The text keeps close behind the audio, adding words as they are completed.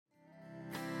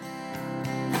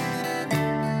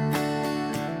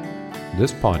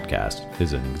This podcast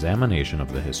is an examination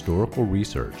of the historical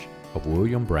research of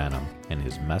William Branham and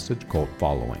his message cult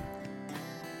following.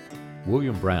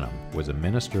 William Branham was a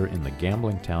minister in the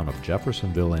gambling town of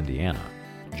Jeffersonville, Indiana,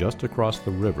 just across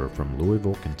the river from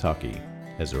Louisville, Kentucky,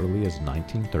 as early as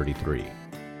 1933.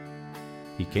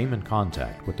 He came in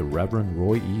contact with the Reverend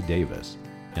Roy E. Davis,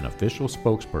 an official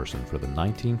spokesperson for the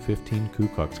 1915 Ku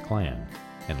Klux Klan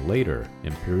and later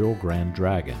Imperial Grand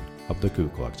Dragon of the Ku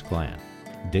Klux Klan.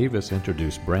 Davis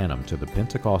introduced Branham to the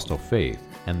Pentecostal faith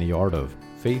and the art of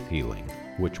faith healing,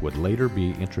 which would later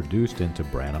be introduced into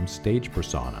Branham's stage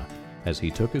persona as he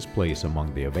took his place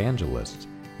among the evangelists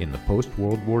in the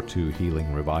post-World War II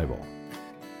healing revival.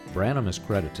 Branham is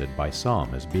credited by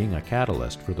some as being a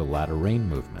catalyst for the Latter Rain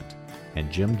movement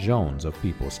and Jim Jones of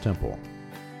People's Temple.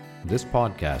 This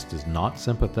podcast is not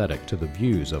sympathetic to the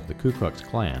views of the Ku Klux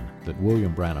Klan that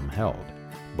William Branham held,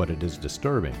 but it is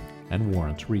disturbing and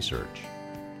warrants research.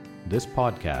 This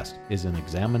podcast is an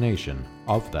examination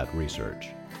of that research.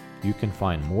 You can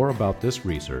find more about this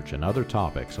research and other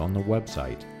topics on the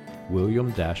website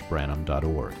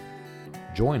william-branham.org.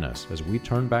 Join us as we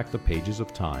turn back the pages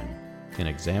of time and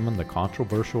examine the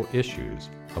controversial issues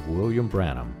of William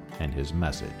Branham and his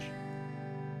message.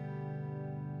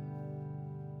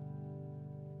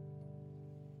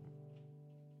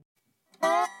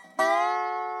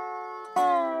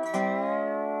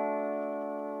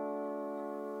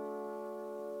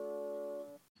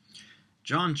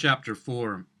 John chapter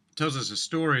 4 tells us a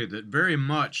story that very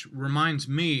much reminds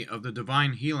me of the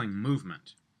divine healing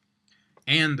movement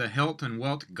and the health and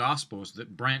wealth gospels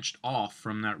that branched off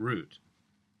from that root.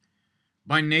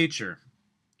 By nature,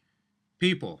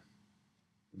 people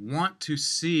want to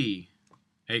see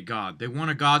a God. They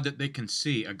want a God that they can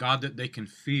see, a God that they can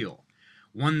feel,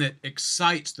 one that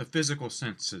excites the physical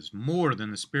senses more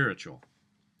than the spiritual.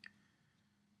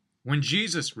 When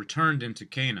Jesus returned into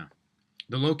Cana,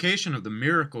 the location of the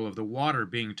miracle of the water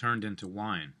being turned into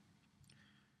wine,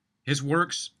 his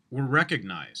works were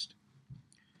recognized,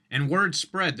 and word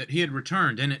spread that he had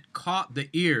returned, and it caught the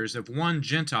ears of one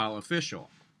Gentile official.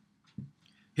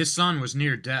 His son was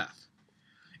near death,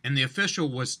 and the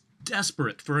official was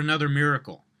desperate for another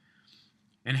miracle,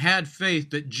 and had faith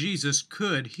that Jesus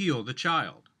could heal the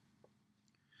child.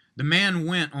 The man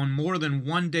went on more than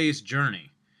one day's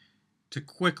journey to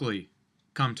quickly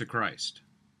come to Christ.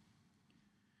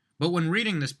 But when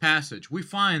reading this passage, we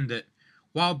find that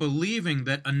while believing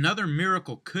that another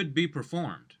miracle could be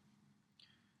performed,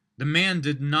 the man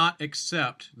did not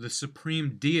accept the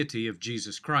supreme deity of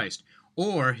Jesus Christ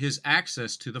or his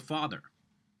access to the Father.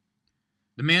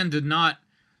 The man did not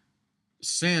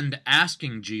send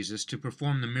asking Jesus to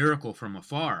perform the miracle from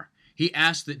afar. He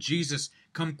asked that Jesus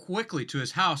come quickly to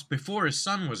his house before his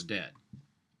son was dead.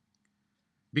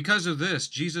 Because of this,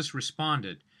 Jesus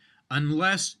responded,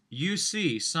 "Unless you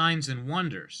see signs and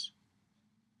wonders,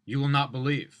 you will not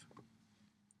believe."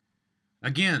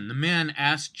 Again, the man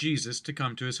asked Jesus to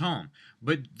come to his home,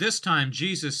 but this time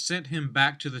Jesus sent him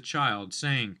back to the child,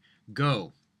 saying,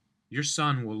 "Go, your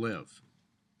son will live."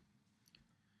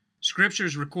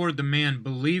 Scriptures record the man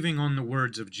believing on the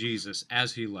words of Jesus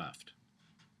as he left.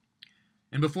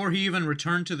 And before he even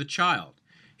returned to the child,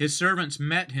 his servants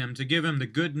met him to give him the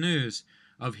good news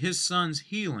of his son's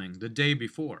healing the day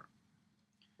before.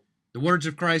 The words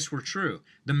of Christ were true.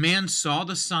 The man saw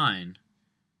the sign,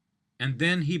 and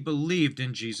then he believed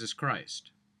in Jesus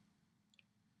Christ.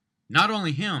 Not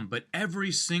only him, but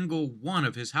every single one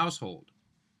of his household.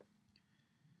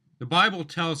 The Bible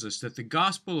tells us that the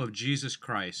gospel of Jesus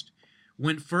Christ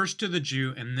went first to the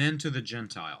Jew and then to the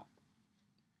Gentile.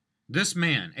 This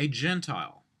man, a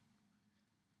Gentile,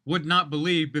 would not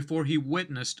believe before he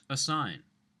witnessed a sign.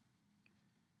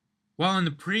 While in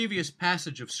the previous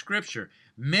passage of Scripture,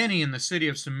 many in the city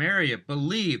of Samaria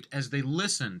believed as they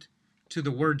listened to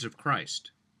the words of Christ.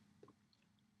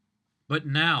 But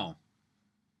now,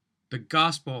 the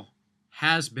gospel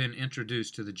has been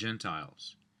introduced to the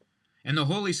Gentiles, and the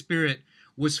Holy Spirit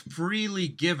was freely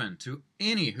given to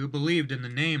any who believed in the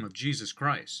name of Jesus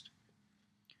Christ.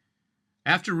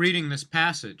 After reading this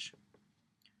passage,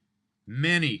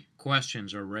 many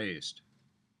questions are raised.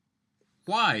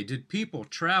 Why did people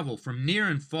travel from near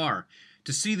and far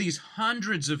to see these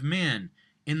hundreds of men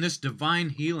in this divine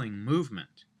healing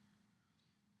movement?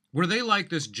 Were they like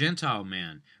this Gentile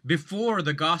man before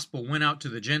the gospel went out to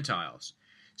the Gentiles,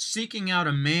 seeking out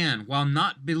a man while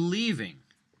not believing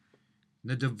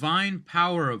the divine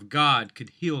power of God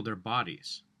could heal their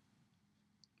bodies?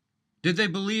 Did they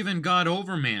believe in God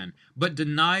over man, but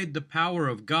denied the power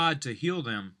of God to heal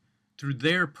them through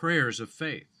their prayers of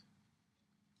faith?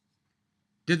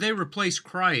 Did they replace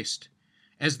Christ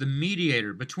as the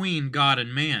mediator between God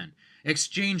and man,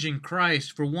 exchanging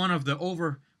Christ for one of the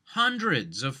over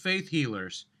hundreds of faith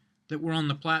healers that were on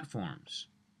the platforms.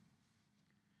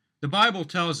 The Bible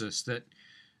tells us that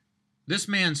this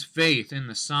man's faith in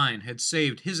the sign had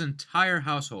saved his entire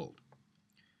household.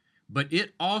 But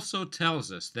it also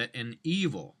tells us that an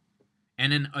evil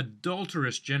and an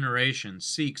adulterous generation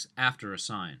seeks after a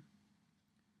sign.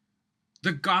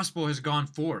 The gospel has gone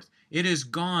forth. It is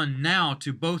gone now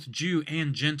to both Jew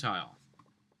and Gentile.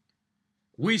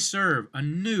 We serve a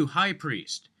new high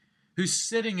priest who's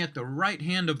sitting at the right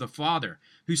hand of the Father,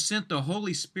 who sent the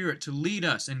Holy Spirit to lead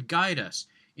us and guide us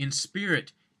in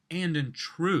spirit and in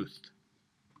truth.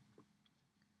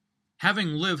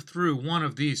 Having lived through one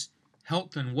of these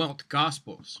health and wealth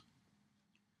gospels,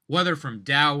 whether from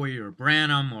Dowie or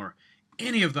Branham or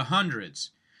any of the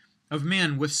hundreds of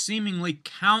men with seemingly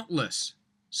countless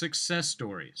success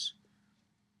stories,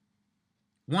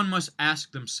 one must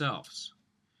ask themselves,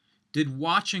 did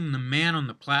watching the man on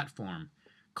the platform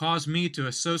cause me to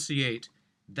associate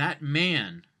that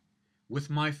man with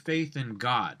my faith in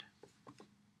God?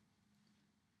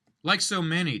 Like so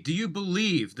many, do you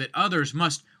believe that others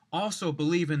must also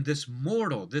believe in this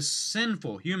mortal, this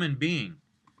sinful human being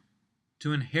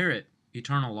to inherit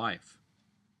eternal life?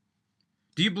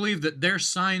 Do you believe that their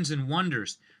signs and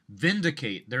wonders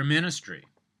vindicate their ministry?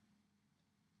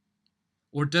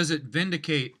 Or does it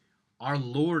vindicate our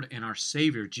Lord and our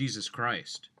Savior, Jesus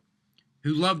Christ,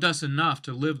 who loved us enough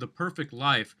to live the perfect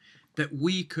life that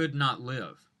we could not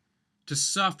live, to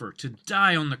suffer, to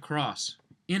die on the cross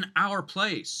in our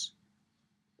place,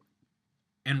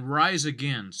 and rise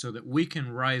again so that we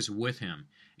can rise with him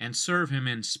and serve him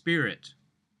in spirit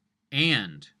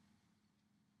and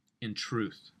in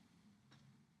truth?